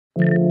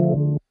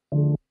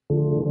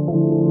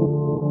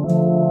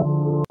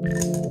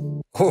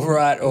All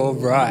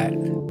right.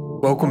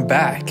 Welcome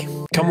back.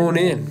 Come on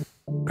in.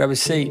 Grab a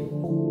seat.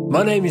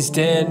 My name is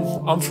Dan.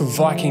 I'm from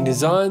Viking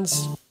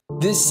Designs.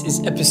 This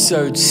is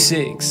episode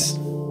 6.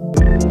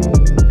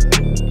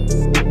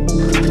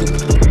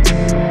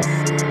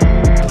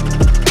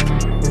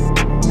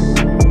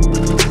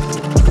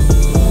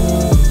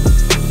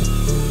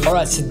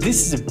 Alright, so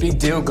this is a big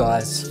deal,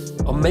 guys.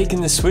 I'm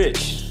making the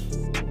switch.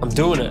 I'm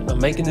doing it. I'm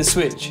making the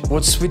switch.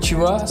 What switch,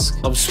 you ask?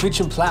 I'm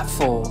switching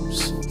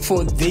platforms.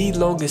 For the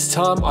longest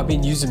time, I've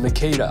been using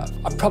Makita.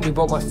 I probably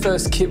bought my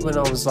first kit when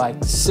I was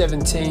like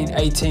 17,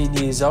 18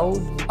 years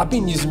old. I've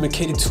been using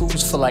Makita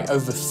tools for like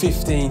over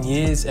 15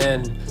 years,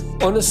 and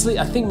honestly,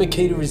 I think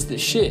Makita is the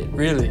shit,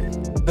 really.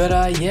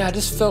 But yeah, I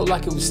just felt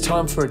like it was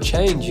time for a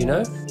change, you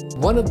know?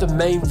 One of the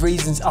main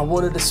reasons I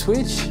wanted to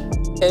switch,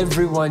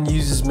 everyone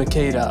uses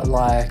Makita,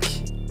 like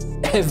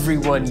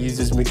everyone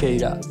uses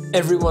Makita.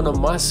 Everyone on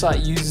my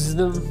site uses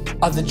them.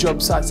 Other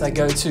job sites I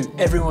go to,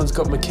 everyone's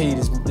got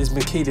Makitas. There's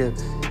Makita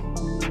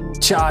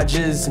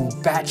chargers and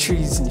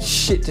batteries and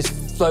shit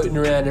just floating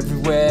around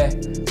everywhere.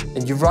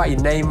 And you write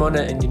your name on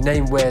it and your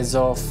name wears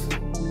off.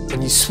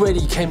 And you swear that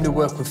you came to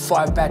work with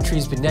 5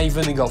 batteries, but now you've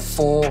only got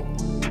 4.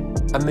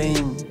 I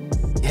mean,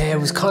 yeah, it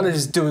was kind of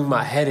just doing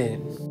my head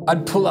in.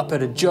 I'd pull up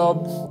at a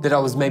job that I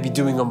was maybe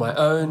doing on my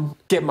own,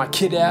 get my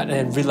kit out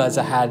and realize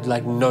I had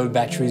like no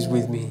batteries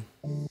with me.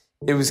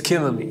 It was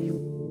killing me,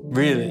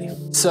 really.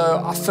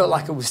 So I felt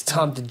like it was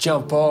time to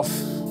jump off,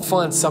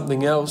 find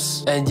something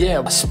else. And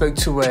yeah, I spoke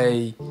to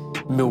a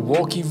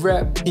Milwaukee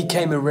rep. He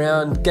came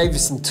around, gave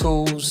us some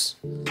tools.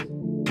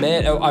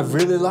 Man, I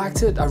really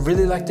liked it. I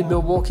really liked the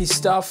Milwaukee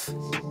stuff.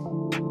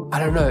 I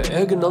don't know,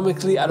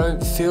 ergonomically, I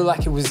don't feel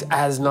like it was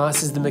as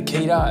nice as the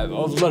Makita. A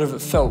lot of it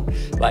felt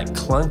like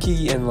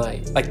clunky and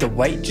like the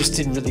weight just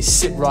didn't really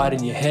sit right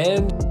in your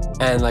hand.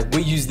 And like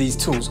we use these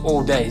tools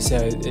all day, so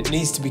it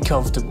needs to be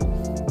comfortable.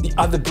 The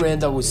other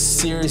brand I was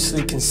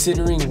seriously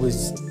considering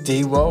was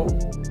Dewalt.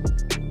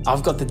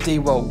 I've got the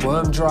Dewalt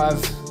worm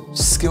drive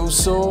skill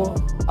saw.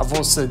 I've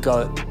also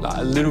got like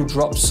a little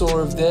drop saw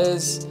of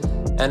theirs,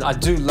 and I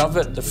do love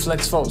it. The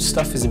FlexVolt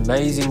stuff is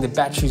amazing. The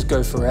batteries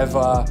go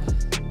forever.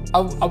 I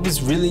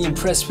was really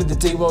impressed with the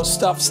Dewalt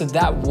stuff, so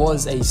that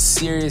was a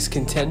serious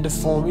contender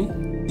for me.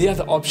 The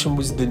other option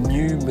was the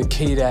new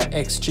Makita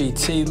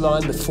XGT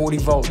line, the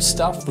 40-volt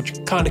stuff,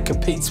 which kind of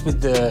competes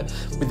with the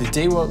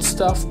Dewalt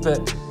stuff,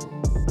 but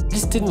I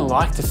just didn't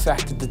like the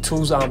fact that the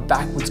tools aren't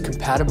backwards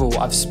compatible.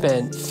 I've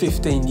spent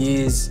 15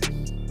 years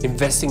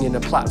investing in a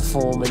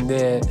platform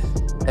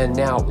and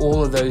now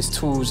all of those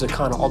tools are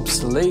kind of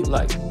obsolete.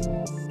 Like,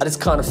 I just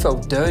kind of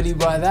felt dirty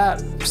by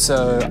that,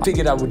 so I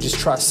figured I would just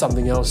try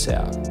something else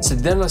out. So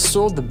then I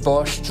saw the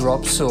Bosch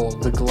drop saw,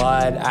 the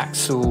glide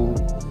axle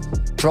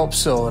drop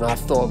saw, and I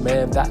thought,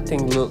 man, that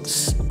thing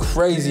looks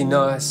crazy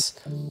nice.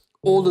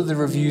 All of the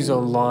reviews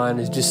online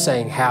is just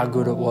saying how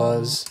good it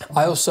was.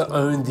 I also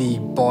own the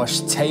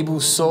Bosch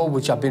table saw,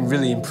 which I've been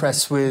really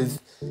impressed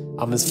with.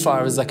 As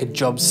far as like a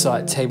job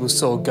site table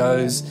saw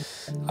goes,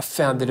 I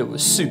found that it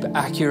was super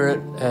accurate,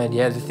 and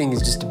yeah, the thing is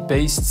just a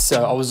beast.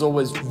 So I was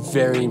always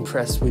very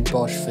impressed with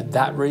Bosch for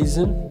that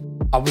reason.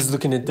 I was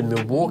looking at the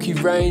Milwaukee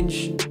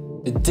range,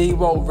 the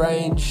Dewalt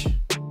range.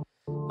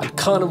 I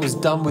kind of was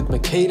done with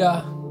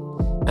Makita,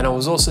 and I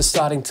was also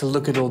starting to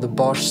look at all the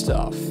Bosch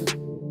stuff.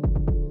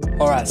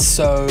 All right,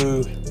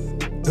 so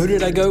who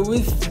did I go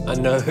with? I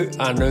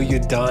know you're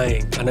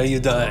dying. I know you're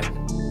dying.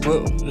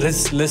 Well,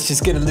 let's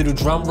just get a little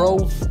drum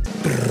roll.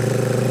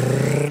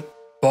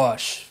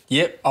 Bosch.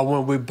 Yep, I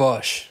went with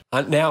Bosch.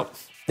 Now,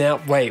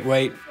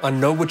 wait. I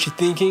know what you're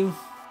thinking.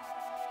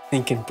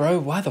 Bro,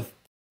 why the f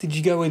did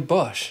you go with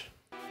Bosch?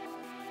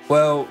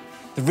 Well,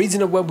 the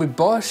reason I went with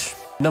Bosch,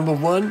 number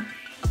one,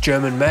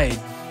 German made.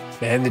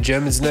 Man, the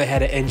Germans know how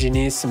to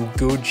engineer some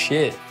good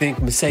shit. Think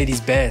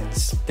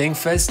Mercedes-Benz, think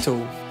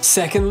Festool.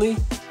 Secondly,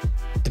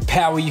 the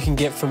power you can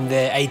get from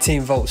their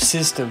 18-volt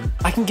system.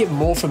 I can get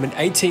more from an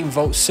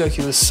 18-volt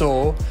circular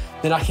saw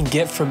than I can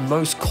get from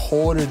most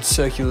corded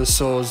circular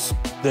saws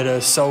that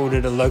are sold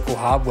at a local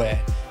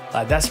hardware.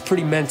 Like, that's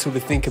pretty mental to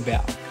think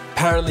about.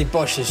 Apparently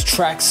Bosch's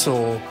track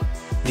saw,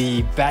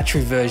 the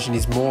battery version,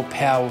 is more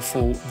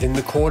powerful than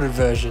the corded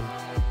version.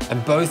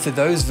 And both of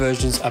those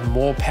versions are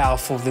more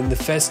powerful than the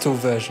Festool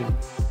version,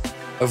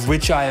 of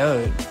which I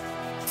own.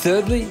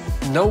 Thirdly,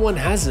 no one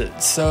has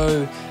it,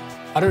 so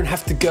I don't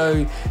have to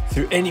go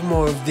through any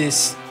more of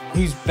this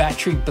whose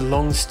battery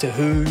belongs to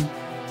who.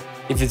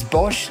 If it's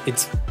Bosch,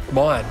 it's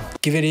mine.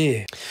 Give it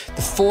here.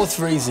 The fourth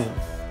reason.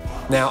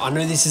 Now, I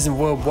know this isn't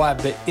worldwide,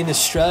 but in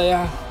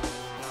Australia,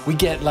 we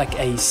get like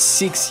a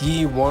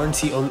 6-year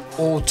warranty on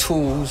all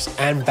tools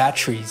and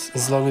batteries,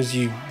 as long as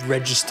you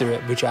register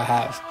it, which I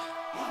have.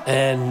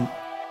 And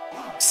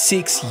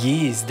 6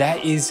 years,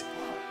 that is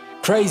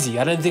crazy.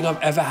 I don't think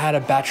I've ever had a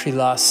battery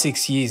last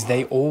 6 years.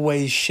 They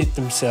always shit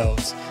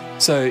themselves.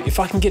 So if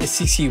I can get a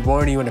 6-year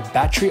warranty on a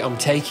battery, I'm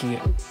taking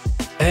it.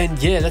 And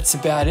yeah, that's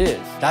about it.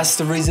 That's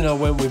the reason I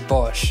went with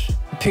Bosch.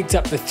 I picked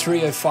up the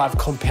 305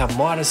 compound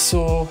miter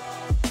saw.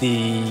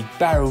 the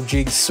barrel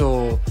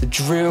jigsaw, the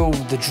drill,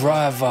 the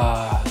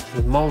driver,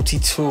 the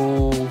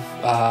multi-tool.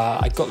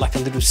 I got like a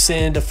little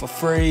sander for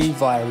free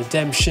via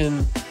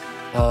redemption.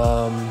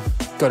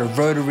 Got a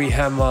rotary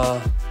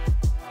hammer.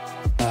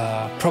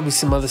 Probably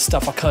some other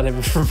stuff I can't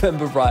even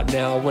remember right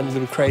now. I went a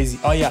little crazy.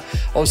 Oh yeah,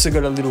 also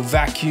got a little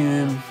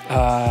vacuum,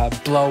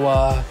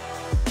 blower.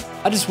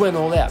 I just went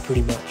all out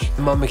pretty much.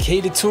 My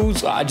Makita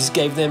tools, I just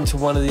gave them to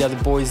one of the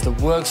other boys that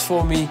works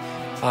for me.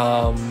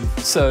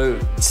 So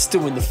it's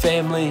still in the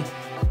family,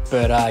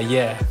 but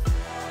yeah,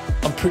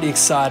 I'm pretty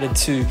excited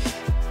to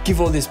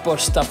give all this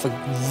Bosch stuff a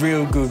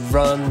real good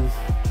run,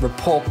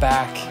 report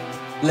back,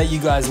 let you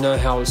guys know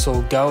how it's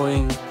all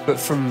going. But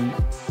from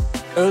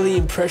early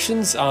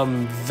impressions,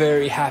 I'm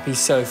very happy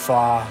so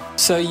far.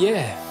 So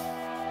yeah,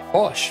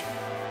 Bosch,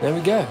 there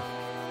we go.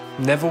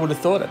 Never would have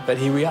thought it, but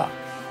here we are.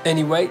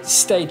 Anyway,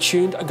 stay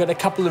tuned. I got a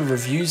couple of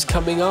reviews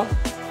coming up.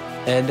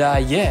 And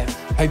yeah,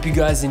 hope you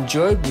guys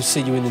enjoyed. We'll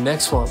see you in the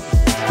next one.